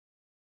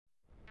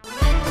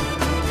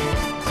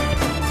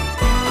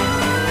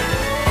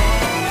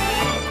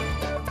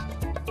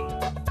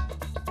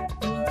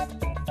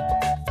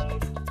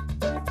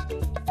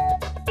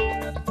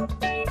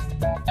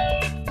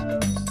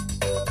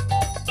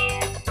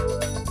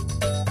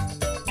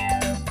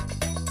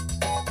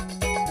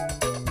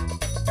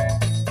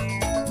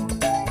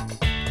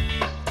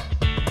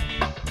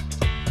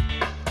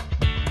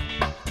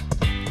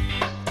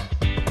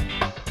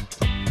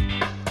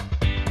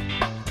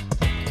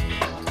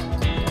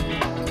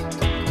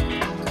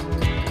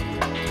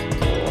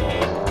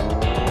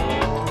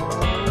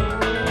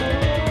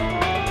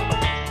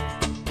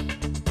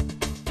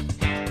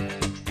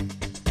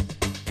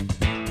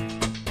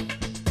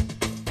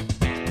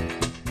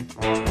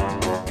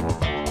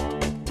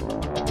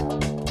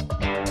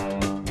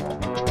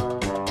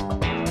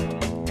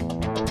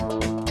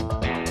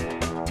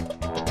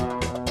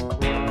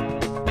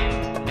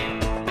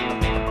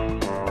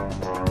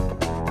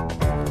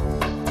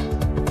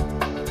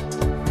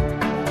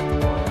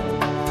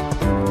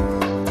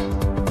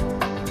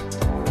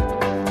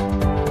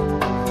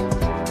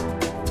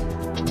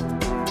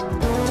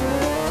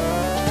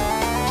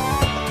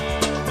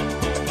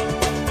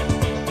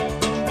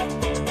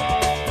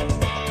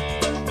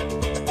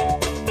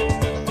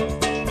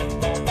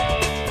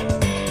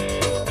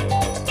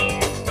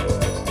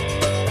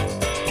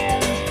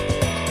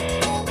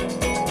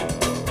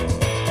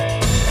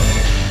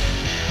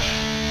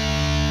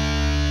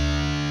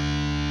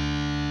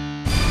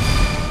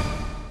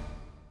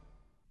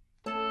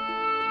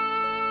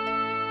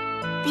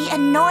The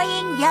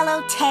annoying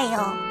yellow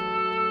tail.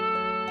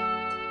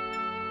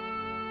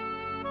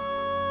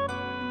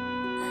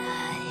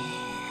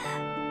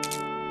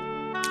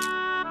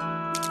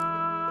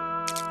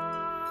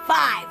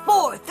 Five,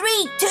 four,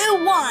 three,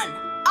 two, one.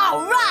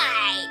 All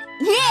right!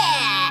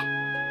 Yeah!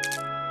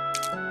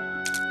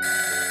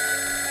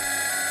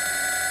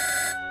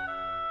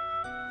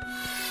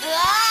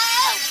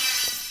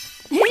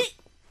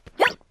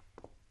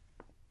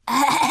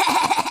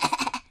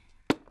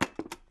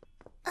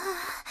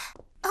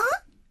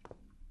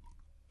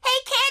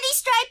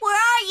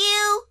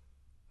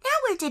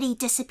 Did he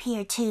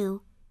disappear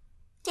too?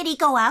 Did he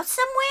go out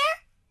somewhere?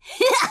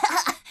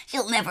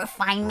 She'll never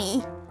find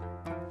me.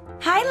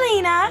 Hi,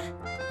 Lena.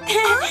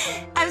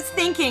 I was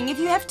thinking, if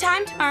you have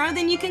time tomorrow,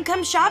 then you can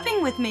come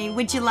shopping with me.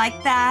 Would you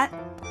like that?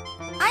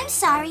 I'm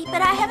sorry,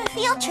 but I have a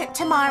field trip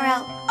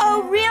tomorrow.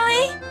 Oh,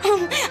 really?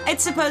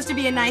 It's supposed to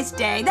be a nice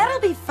day. That'll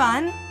be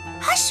fun.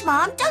 Hush,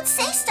 Mom. Don't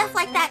say stuff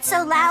like that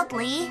so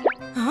loudly.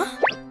 Huh?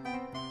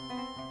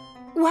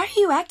 Why are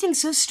you acting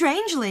so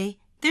strangely?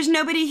 There's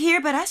nobody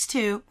here but us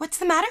two. What's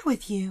the matter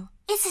with you?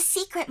 It's a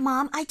secret,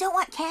 Mom. I don't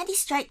want Candy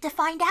Stripe to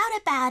find out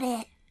about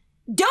it.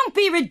 Don't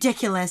be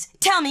ridiculous.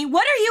 Tell me,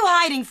 what are you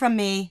hiding from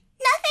me?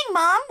 Nothing,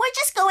 Mom. We're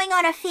just going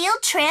on a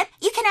field trip.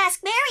 You can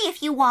ask Mary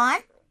if you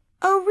want.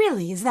 Oh,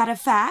 really? Is that a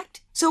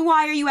fact? So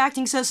why are you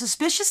acting so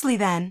suspiciously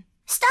then?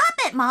 Stop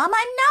it, Mom.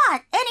 I'm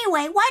not.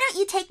 Anyway, why don't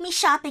you take me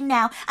shopping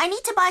now? I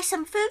need to buy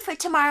some food for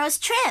tomorrow's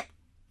trip.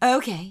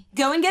 Okay,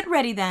 go and get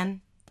ready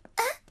then.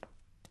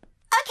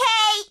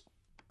 Okay.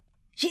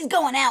 She's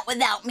going out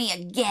without me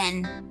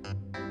again.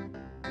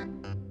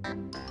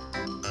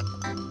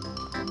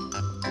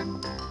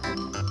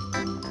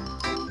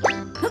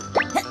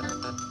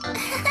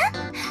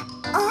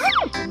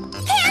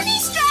 Candy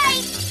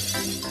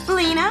Stripe!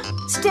 Lena,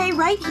 stay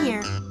right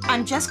here.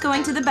 I'm just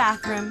going to the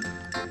bathroom.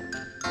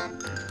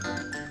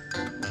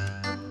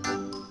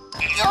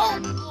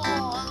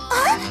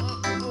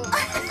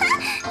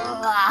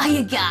 Oh,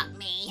 you got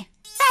me.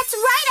 That's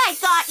right, I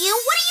got you.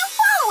 What are you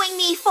following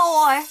me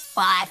for?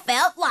 Well, I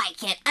felt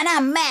like it, and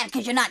I'm mad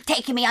because you're not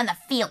taking me on the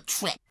field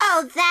trip.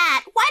 Oh,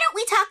 that. Why don't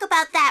we talk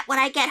about that when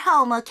I get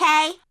home,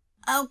 okay?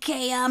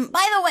 Okay,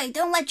 by the way,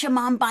 don't let your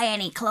mom buy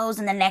any clothes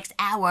in the next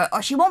hour,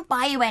 or she won't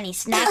buy you any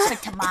snacks for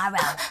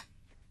tomorrow.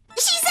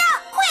 She's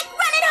out! Quick,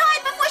 run and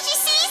hide before she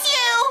sees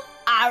you!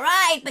 All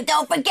right, but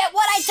don't forget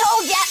what I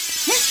told you.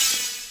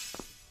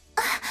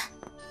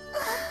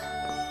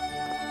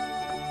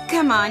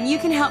 Come on, you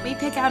can help me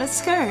pick out a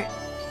skirt.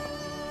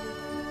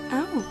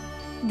 Oh,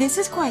 this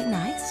is quite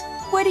nice.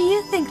 What do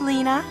you think,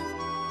 Lena?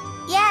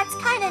 Yeah, it's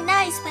kind of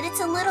nice, but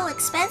it's a little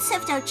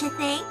expensive, don't you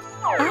think?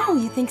 Oh,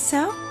 you think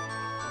so?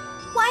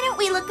 Why don't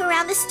we look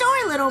around the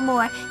store a little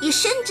more? You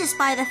shouldn't just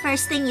buy the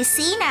first thing you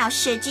see now,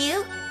 should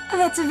you?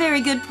 That's a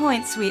very good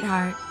point,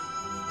 sweetheart.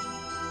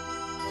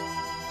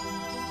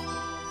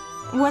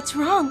 What's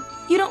wrong?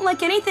 You don't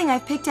like anything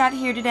I've picked out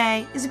here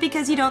today. Is it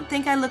because you don't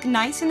think I look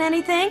nice in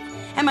anything?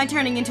 Am I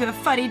turning into a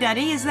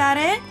fuddy-duddy? Is that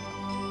it?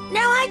 No,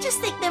 I just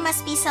think there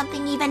must be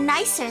something even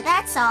nicer,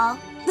 that's all.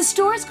 The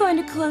store's going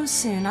to close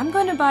soon. I'm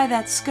going to buy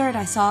that skirt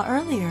I saw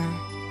earlier.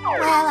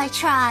 Well, I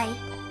tried.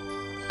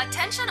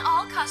 Attention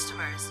all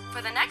customers.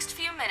 For the next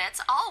few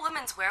minutes, all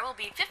women's wear will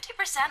be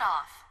 50%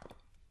 off.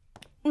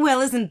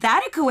 Well, isn't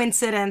that a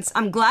coincidence?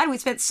 I'm glad we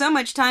spent so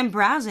much time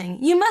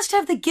browsing. You must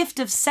have the gift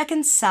of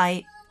second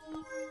sight.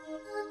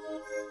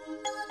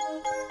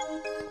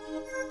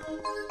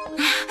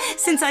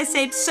 Since I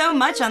saved so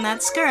much on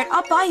that skirt,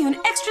 I'll buy you an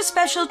extra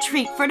special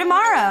treat for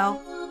tomorrow.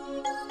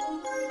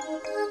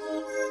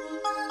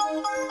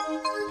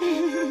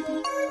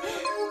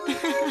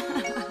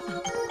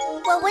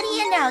 Well, what do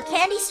you know?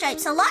 Candy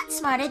Stripe's a lot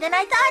smarter than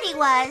I thought he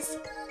was.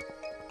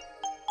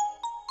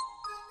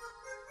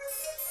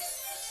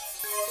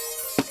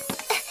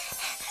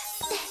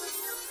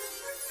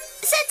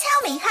 So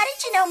tell me, how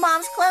did you know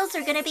Mom's clothes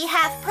are gonna be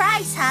half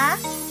price, huh?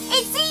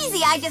 It's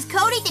easy. I just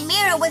coated the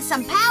mirror with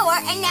some power,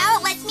 and now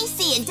it lets me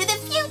see into the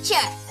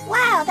future.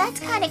 Wow, that's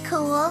kind of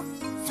cool.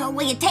 So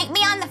will you take me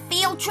on the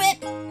field trip?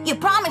 You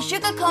promised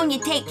Sugar Cone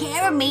you'd take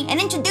care of me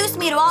and introduce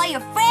me to all your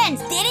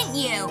friends, didn't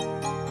you?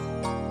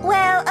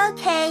 Well,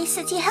 okay,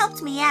 since you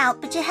helped me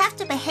out, but you have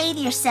to behave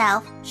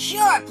yourself.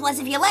 Sure, plus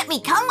if you let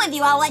me come with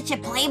you, I'll let you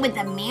play with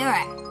the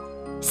mirror.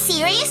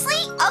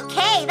 Seriously?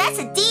 Okay, that's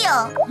a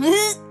deal.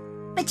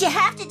 But you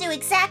have to do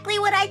exactly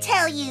what I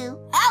tell you.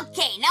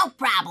 Okay, no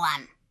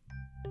problem.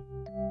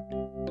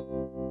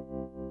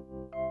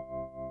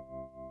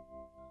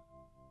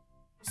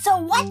 So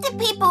what do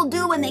people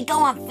do when they go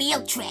on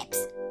field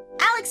trips?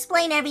 I'll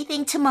explain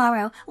everything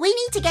tomorrow. We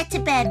need to get to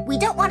bed. We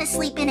don't want to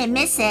sleep in and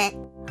miss it.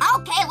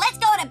 Okay, let's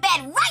go to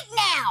bed right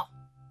now!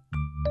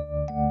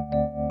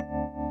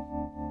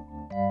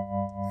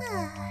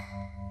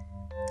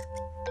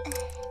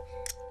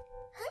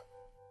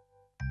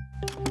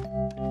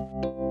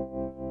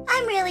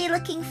 I'm really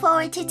looking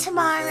forward to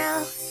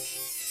tomorrow.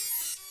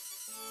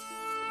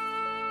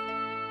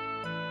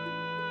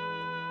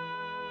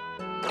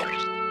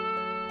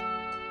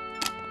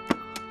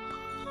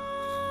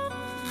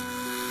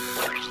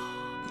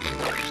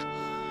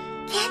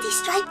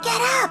 Stripe,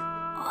 get up!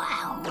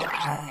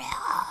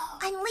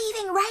 I'm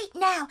leaving right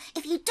now.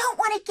 If you don't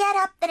want to get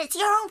up, then it's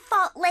your own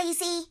fault,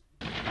 lazy.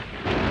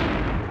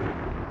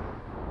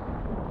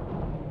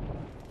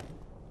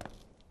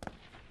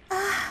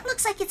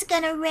 Looks like it's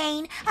gonna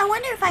rain. I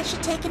wonder if I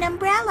should take an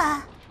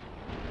umbrella.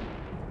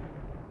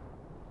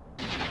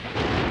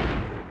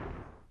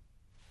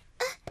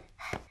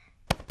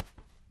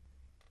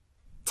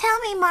 Tell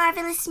me,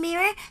 Marvelous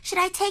Mirror, should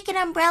I take an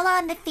umbrella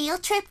on the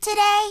field trip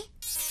today?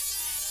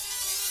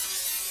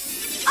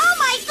 Oh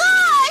my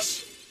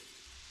gosh!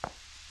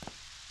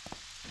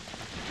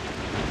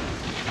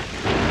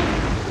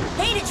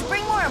 Hey, did you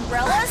bring more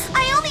umbrellas?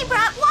 I only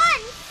brought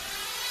one.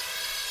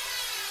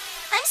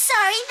 I'm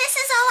sorry, this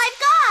is all I've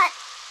got.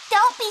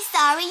 Don't be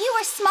sorry. You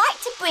were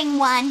smart to bring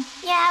one.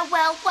 Yeah,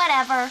 well,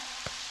 whatever.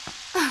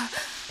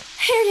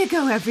 Here you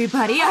go,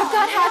 everybody. I've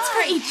got hats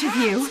for each of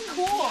you.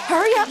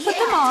 Hurry up, put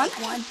them on.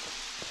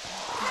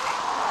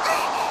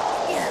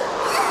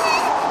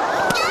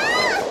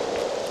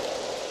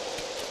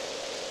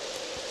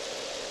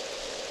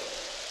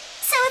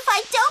 So if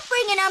I don't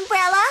bring an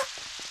umbrella...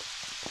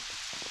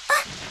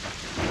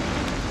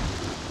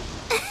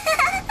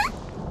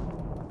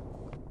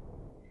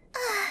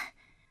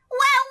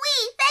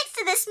 Wowee! Thanks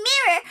to this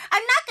mirror,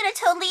 I'm not going to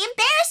totally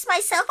embarrass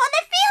myself on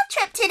the field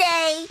trip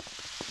today.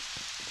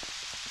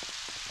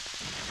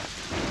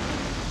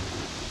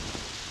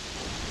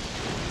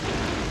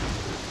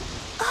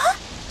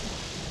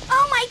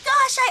 Oh my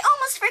gosh, I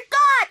almost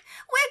forgot!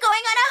 We're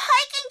going on a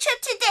hiking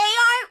trip today,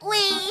 aren't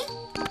we?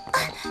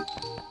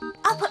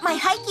 I'll put my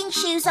hiking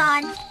shoes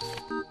on.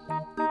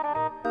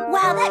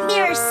 Wow, that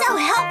mirror is so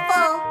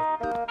helpful.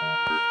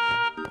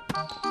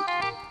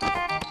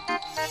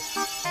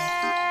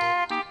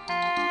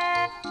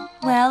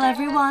 Well,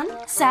 everyone,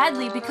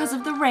 sadly, because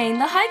of the rain,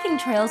 the hiking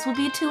trails will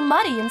be too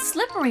muddy and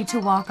slippery to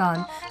walk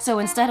on. So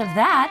instead of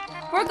that,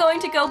 we're going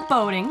to go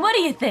boating. What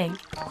do you think?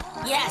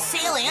 Yeah,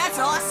 sailing, that's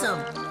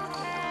awesome.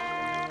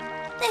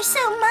 They're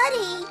so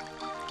muddy.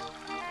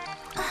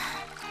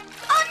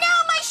 Oh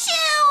no, my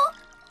shoe!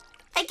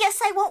 I guess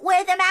I won't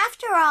wear them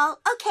after all.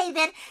 Okay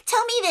then,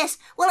 tell me this.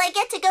 Will I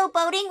get to go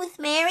boating with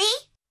Mary?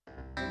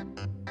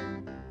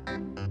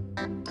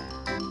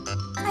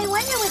 I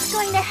wonder what's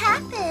going to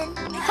happen.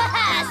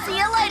 See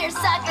you later,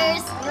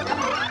 suckers.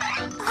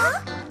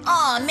 Huh?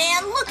 Aw,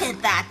 man, look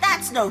at that.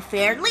 That's no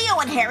fair. Leo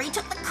and Harry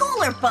took the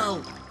cooler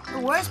boat. The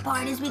worst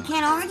part is we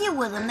can't argue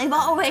with them. They've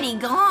already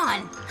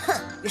gone.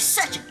 You're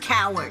such a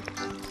coward.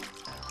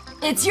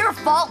 It's your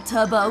fault,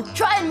 Tubbo.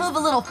 Try and move a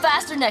little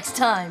faster next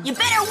time. You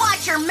better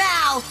watch your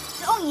mouth.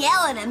 Don't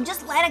yell at him.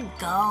 Just let it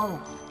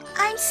go.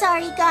 I'm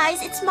sorry,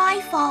 guys. It's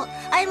my fault.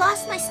 I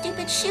lost my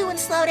stupid shoe and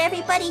slowed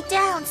everybody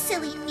down.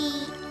 Silly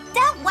me.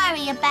 Don't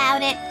worry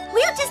about it.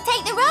 We'll just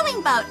take the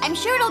rowing boat. I'm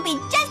sure it'll be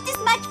just as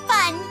much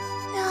fun.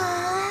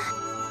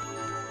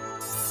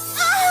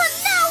 Oh,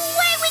 no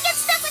way! We get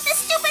stuck with the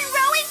stupid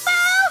rowing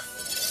boat!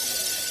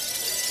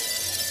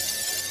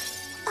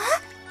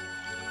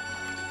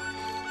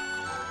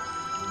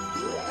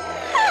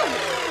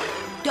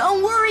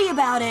 Don't worry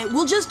about it.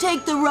 We'll just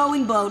take the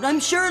rowing boat. I'm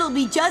sure it'll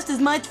be just as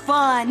much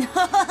fun.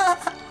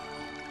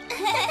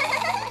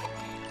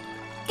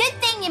 Good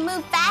thing you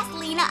moved fast,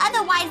 Lena.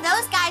 Otherwise,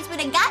 those guys would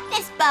have got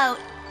this boat.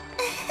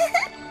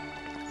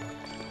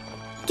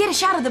 Get a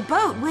shot of the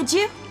boat, would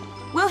you?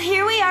 Well,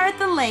 here we are at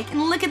the lake,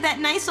 and look at that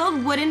nice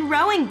old wooden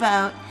rowing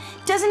boat.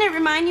 Doesn't it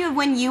remind you of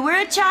when you were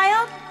a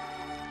child?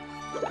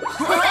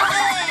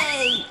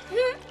 Hey!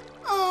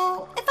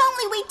 Oh, if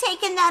only we'd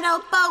taken that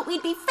old boat,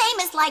 we'd be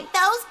famous like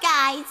those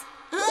guys.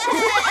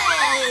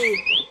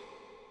 Hey!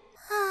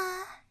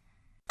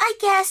 I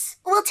guess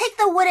we'll take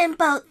the wooden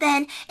boat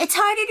then. It's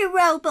harder to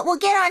row, but we'll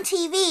get on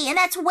TV, and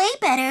that's way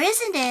better,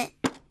 isn't it?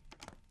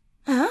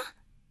 Huh?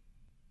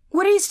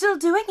 What are you still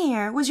doing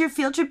here? Was your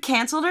field trip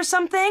canceled or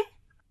something?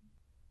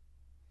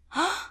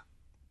 Ah!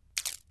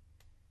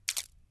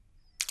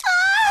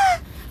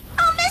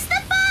 I'll miss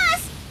the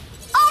bus!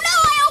 Oh no,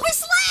 I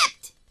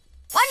overslept!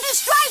 Wonder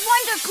Stripe,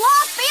 Wonder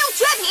Claw, field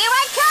trip, here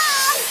I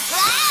come!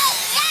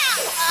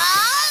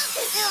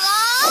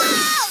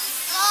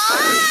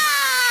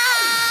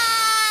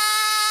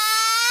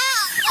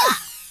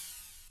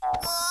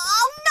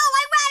 Oh no,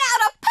 I ran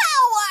out of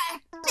power!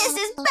 This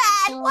is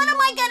bad. What am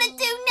I gonna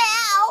do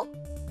now?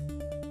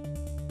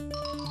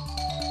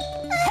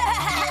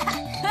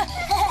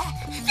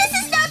 This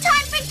is no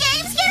time for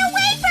games! Get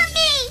away from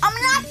me! I'm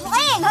not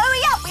playing.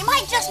 Hurry up. We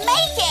might just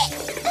make it.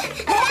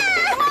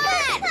 Come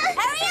on.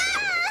 Hurry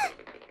up.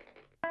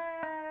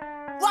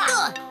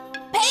 One,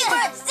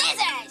 paper,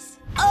 scissors.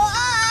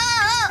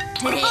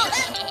 Paper.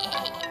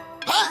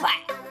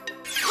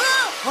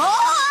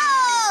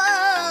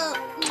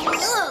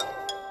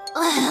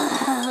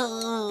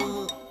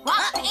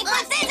 Rock, paper,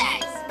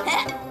 scissors.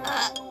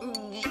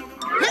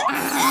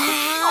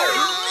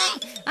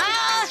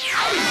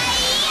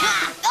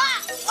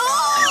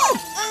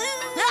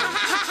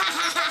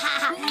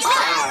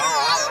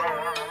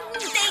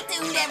 Stay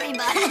tuned,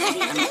 everybody.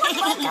 More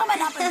fun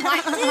coming up in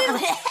part 2.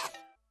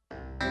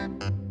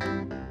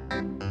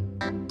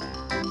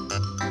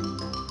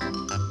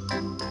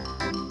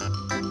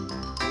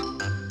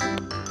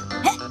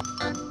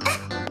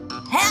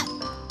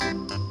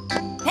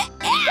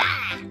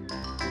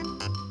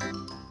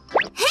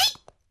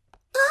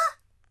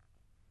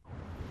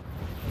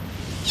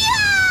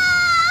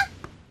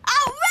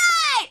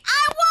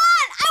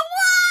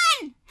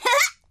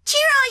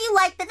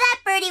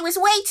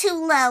 way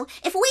too low.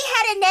 If we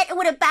had a net, it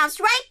would have bounced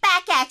right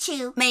back at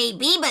you.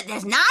 Maybe, but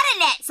there's not a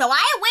net, so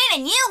I win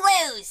and you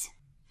lose.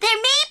 There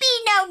may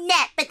be no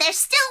net, but there's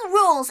still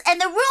rules, and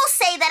the rules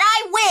say that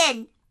I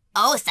win.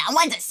 Oh,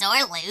 someone's a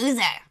sore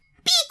loser.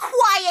 Be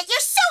quiet. You're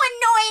so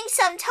annoying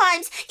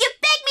sometimes. You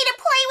beg me to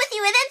play with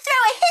you and then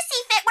throw a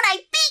hissy fit when I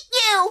beat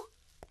you.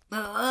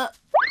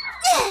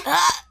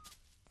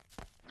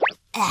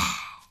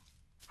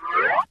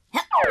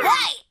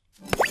 Hey!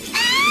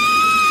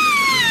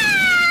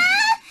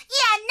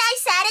 Yeah,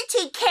 nice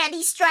attitude,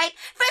 Candy Stripe.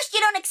 First you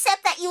don't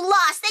accept that you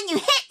lost, then you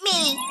hit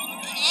me.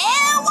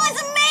 It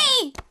wasn't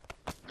me!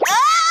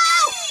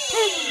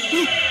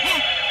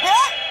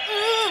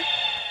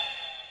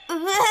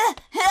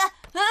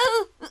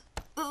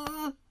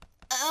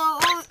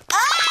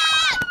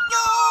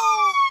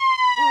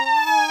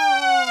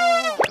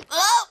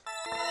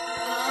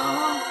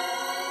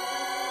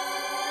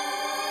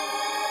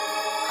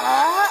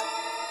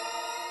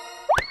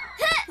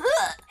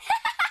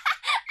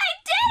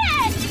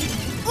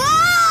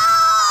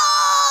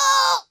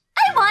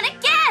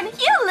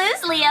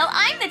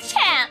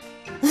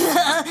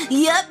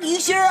 Yep, you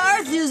sure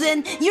are,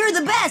 Susan. You're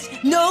the best.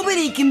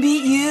 Nobody can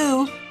beat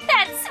you.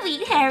 That's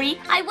sweet, Harry.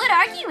 I would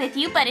argue with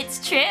you, but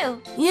it's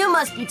true. You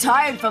must be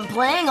tired from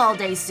playing all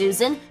day,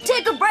 Susan.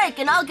 Take a break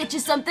and I'll get you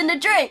something to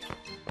drink.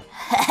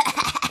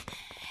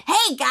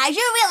 Hey guys,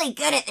 you're really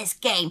good at this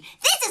game.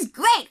 This is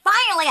great.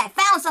 Finally, I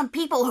found some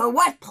people who are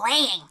worth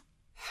playing.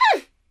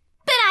 But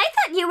I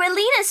thought you were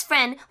Lena's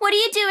friend. What are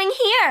you doing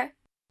here?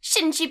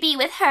 Shouldn't you be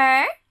with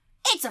her?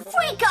 It's a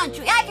free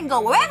country. I can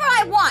go wherever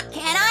I want,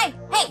 can't I?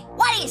 Hey,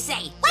 what do you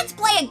say? Let's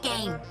play a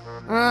game.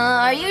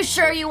 Are you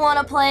sure you want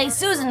to play?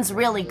 Susan's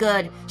really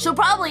good. She'll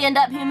probably end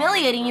up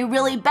humiliating you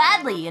really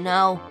badly, you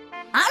know.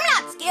 I'm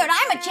not scared.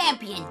 I'm a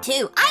champion,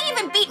 too. I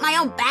even beat my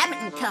own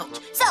badminton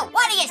coach. So,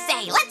 what do you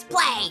say? Let's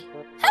play.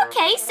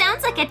 Okay,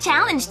 sounds like a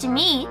challenge to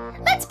me.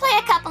 Let's play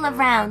a couple of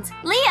rounds.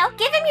 Leo,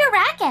 give him your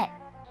racket.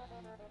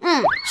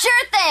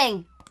 Sure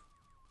thing.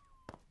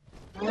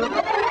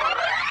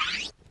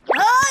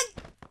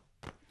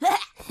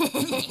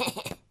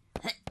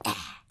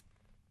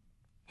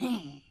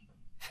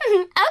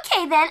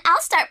 Okay then,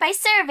 I'll start by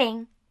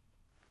serving.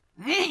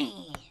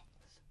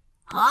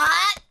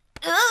 Hot.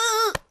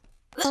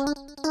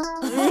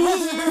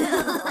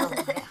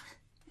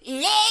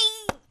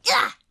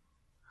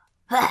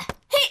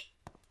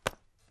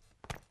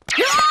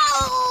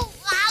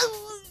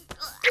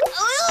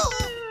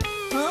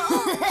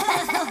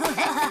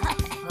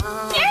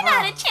 You're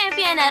not a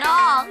champion at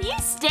all. You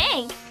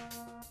stink.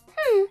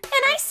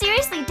 And I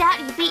seriously doubt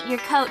you beat your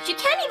coach. You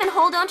can't even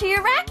hold onto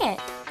your racket.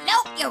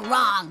 Nope, you're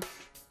wrong.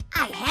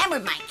 I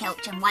hammered my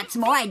coach, and what's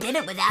more, I did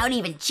it without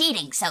even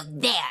cheating, so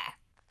there.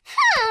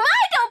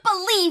 I don't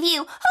believe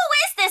you. Who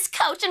is this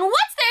coach and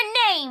what's their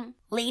name?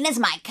 Lena's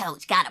my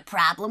coach. Got a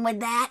problem with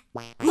that?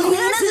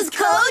 Lena's his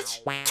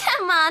coach?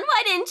 Come on,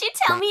 why didn't you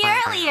tell me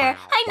earlier?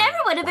 I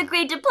never would have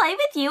agreed to play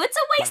with you. It's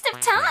a waste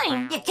of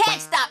time. You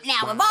can't stop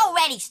now. We've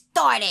already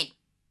started.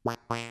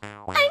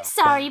 I'm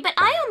sorry, but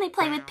I only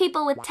play with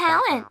people with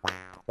talent.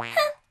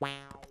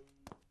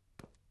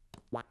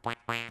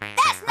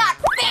 That's not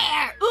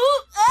fair!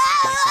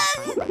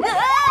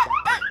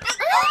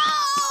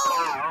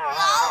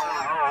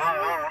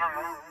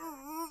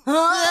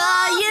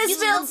 You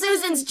spilled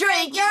Susan's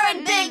drink. You're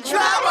in big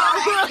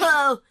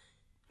trouble.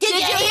 Did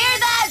you hear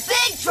that?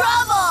 Big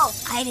trouble.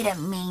 I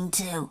didn't mean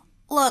to.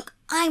 Look,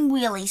 I'm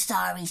really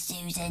sorry,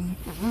 Susan.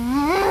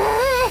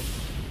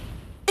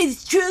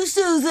 It's true,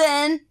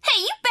 Susan. Hey,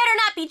 you better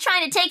not be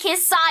trying to take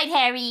his side,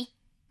 Harry.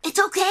 It's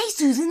okay,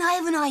 Susan. I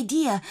have an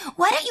idea.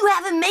 Why don't you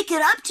have him make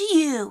it up to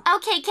you?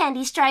 Okay,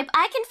 Candy Stripe,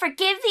 I can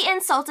forgive the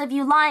insult of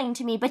you lying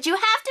to me, but you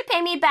have to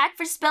pay me back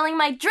for spilling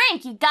my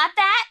drink. You got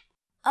that?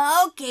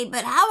 Okay,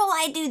 but how will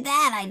I do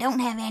that? I don't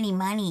have any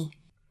money.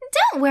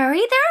 Don't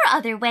worry, there are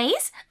other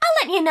ways.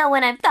 I'll let you know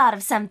when I've thought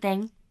of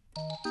something.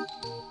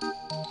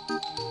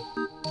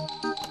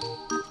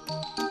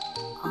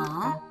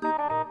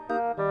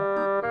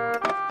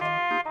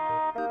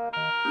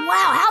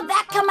 Wow, how'd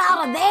that come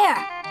out of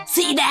there?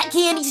 See that,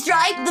 Candy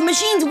Stripe? The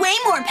machine's way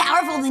more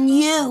powerful than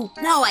you.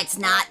 No, it's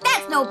not.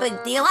 That's no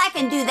big deal. I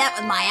can do that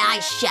with my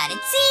eyes shut.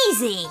 It's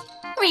easy.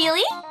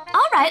 Really?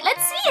 All right,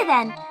 let's see you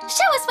then.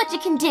 Show us what you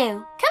can do.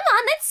 Come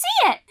on, let's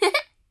see it.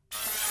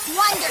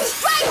 Wonder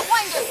Strike,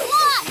 Wonder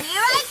Claw,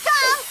 here I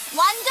come!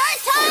 Wonder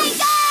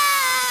Tiger!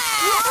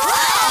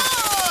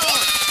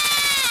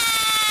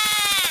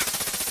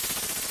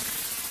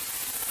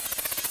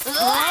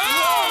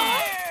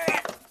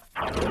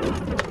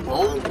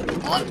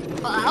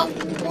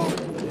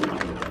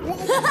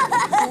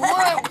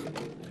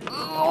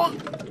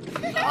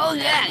 Oh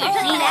yeah, you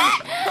see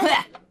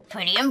that?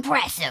 Pretty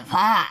impressive,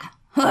 huh?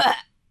 I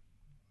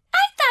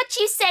thought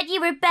you said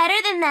you were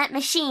better than that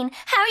machine.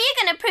 How are you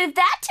going to prove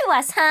that to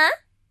us, huh?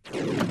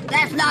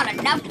 That's not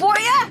enough for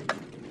you?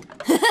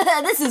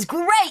 This is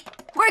great.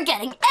 We're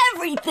getting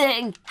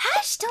everything.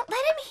 Hush, don't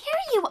let him hear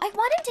you. I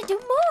want him to do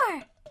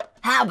more.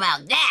 How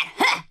about that?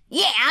 Huh.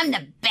 Yeah, I'm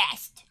the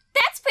best.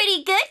 That's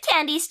pretty good,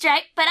 Candy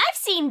Stripe, but I've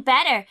seen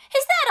better.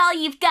 Is that all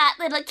you've got,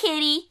 little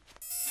kitty?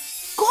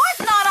 Of course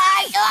not,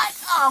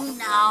 oh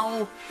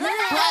no.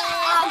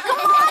 Oh,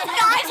 come on,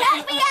 guys,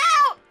 help me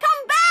out!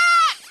 Come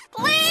back!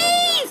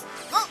 Please!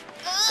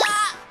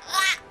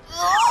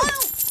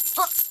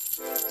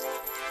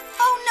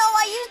 Oh no,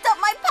 I used up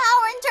my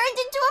power and turned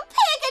into a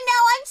pig and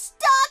now I'm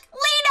stuck!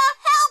 Lena,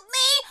 help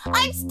me!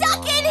 I'm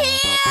stuck in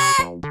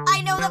here!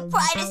 I know that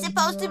pride is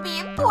supposed to be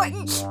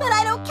important, but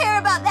I don't care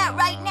about that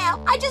right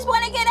now. I just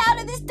want to get out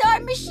of this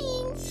darn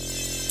machine.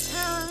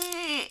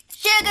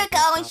 Sugar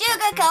cone,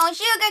 sugar cone,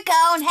 sugar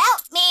cone,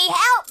 help me,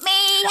 help!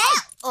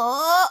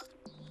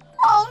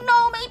 Oh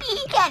no, maybe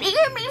he can't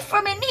hear me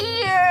from in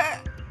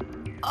here.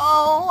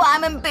 Oh,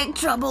 I'm in big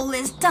trouble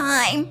this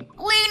time.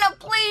 Lena,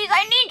 please,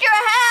 I need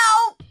your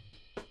help.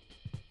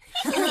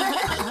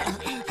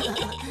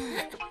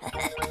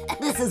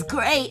 This is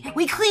great.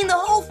 We cleaned the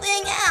whole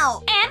thing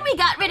out. And we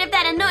got rid of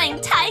that annoying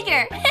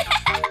tiger.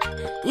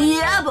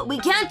 Yeah, but we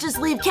can't just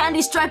leave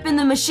Candy Stripe in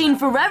the machine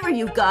forever,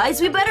 you guys.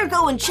 We better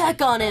go and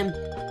check on him.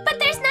 But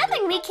there's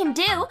nothing we can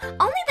do.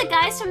 Only the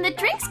guys from the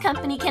drinks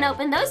company can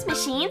open those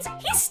machines.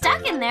 He's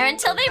stuck in there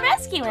until they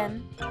rescue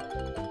him.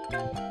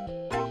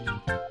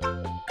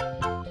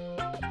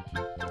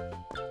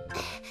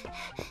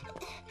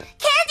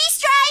 Candy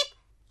Stripe!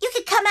 You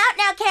can come out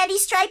now, Candy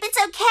Stripe. It's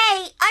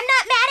okay. I'm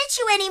not mad at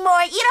you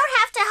anymore. You don't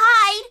have to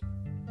hide.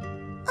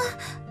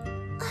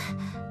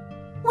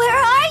 Where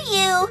are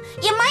you?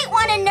 You might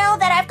want to know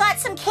that I've got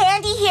some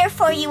candy here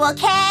for you,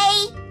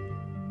 okay?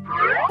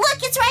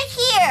 Look, it's right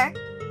here.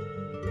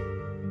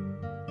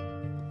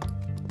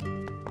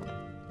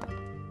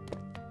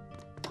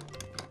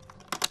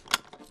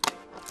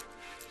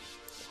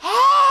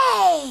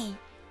 Hey!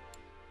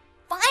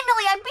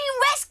 Finally, I'm being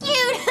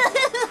rescued!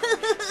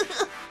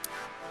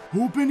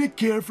 Open it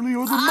carefully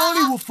or the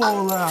money will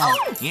fall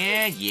out.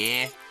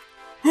 Yeah.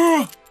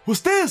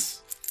 What's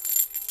this?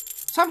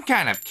 Some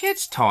kind of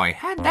kid's toy.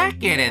 How'd that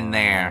get in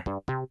there?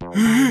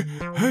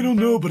 I don't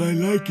know, but I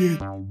like it.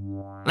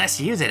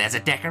 Let's use it as a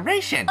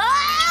decoration.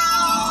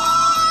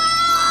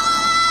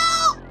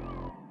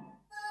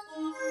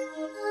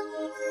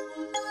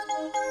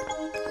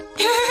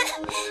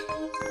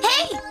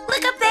 Hey,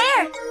 look up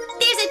there.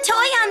 There's a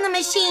toy on the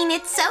machine.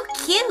 It's so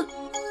cute.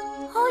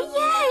 Oh,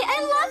 yay! I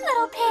love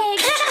little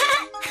pigs.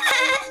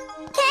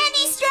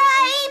 Candy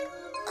Stripe!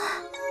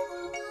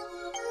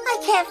 I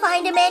can't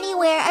find him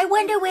anywhere. I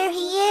wonder where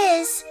he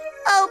is.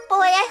 Oh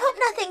boy, I hope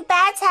nothing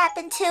bad's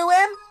happened to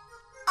him.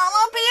 I'm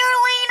up here,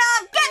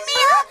 Lena! Get me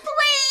up,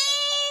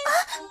 please!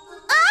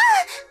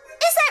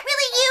 Is that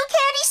really you,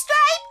 Candy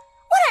Stripe?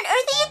 What on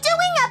earth are you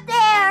doing up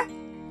there?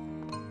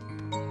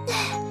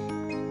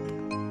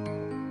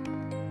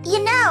 You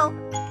know,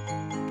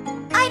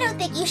 I don't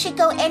think you should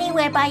go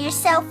anywhere by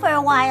yourself for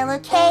a while,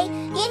 okay?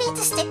 You need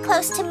to stick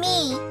close to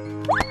me.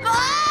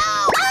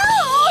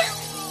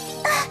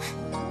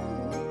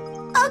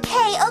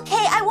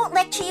 Okay, I won't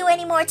lecture you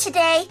anymore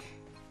today.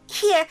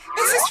 Here,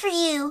 this is for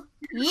you.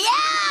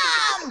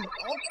 Yum!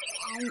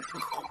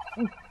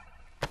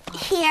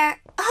 Here,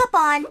 hop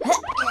on.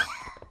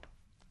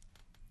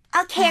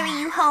 I'll carry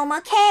you home,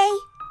 okay?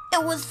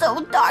 It was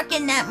so dark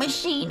in that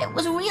machine. It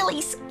was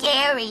really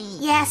scary.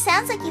 Yeah,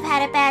 sounds like you've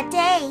had a bad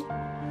day.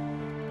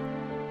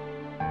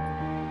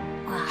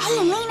 Hey,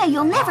 Lena,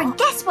 you'll never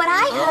guess what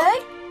I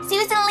heard.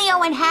 Susan,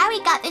 Leo, and Harry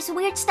got this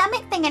weird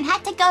stomach thing and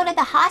had to go to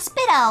the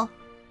hospital.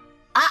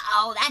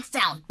 Uh-oh, that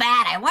sounds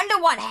bad. I wonder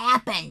what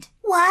happened.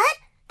 What?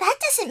 That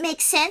doesn't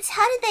make sense.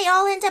 How did they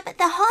all end up at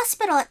the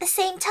hospital at the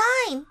same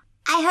time?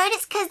 I heard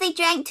it's because they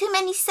drank too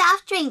many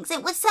soft drinks.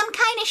 It was some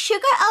kind of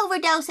sugar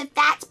overdose, if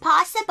that's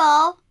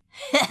possible.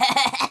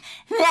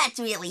 That's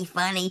really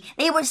funny.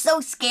 They were so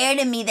scared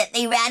of me that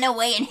they ran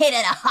away and hid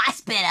at a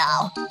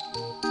hospital.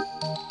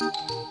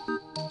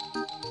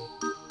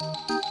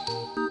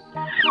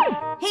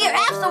 Here,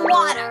 have some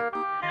water.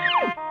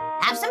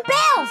 Have some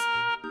pills.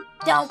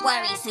 Don't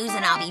worry,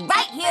 Susan. I'll be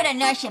right here to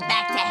nurse you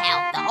back to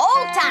health the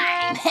whole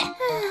time.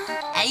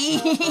 How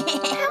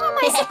am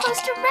I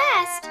supposed to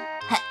rest?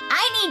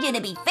 I need you to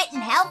be fit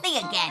and healthy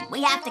again.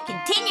 We have to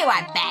continue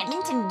our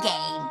badminton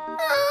game.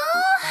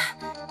 Oh,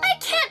 I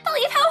can't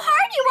believe how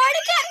hard you are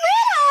to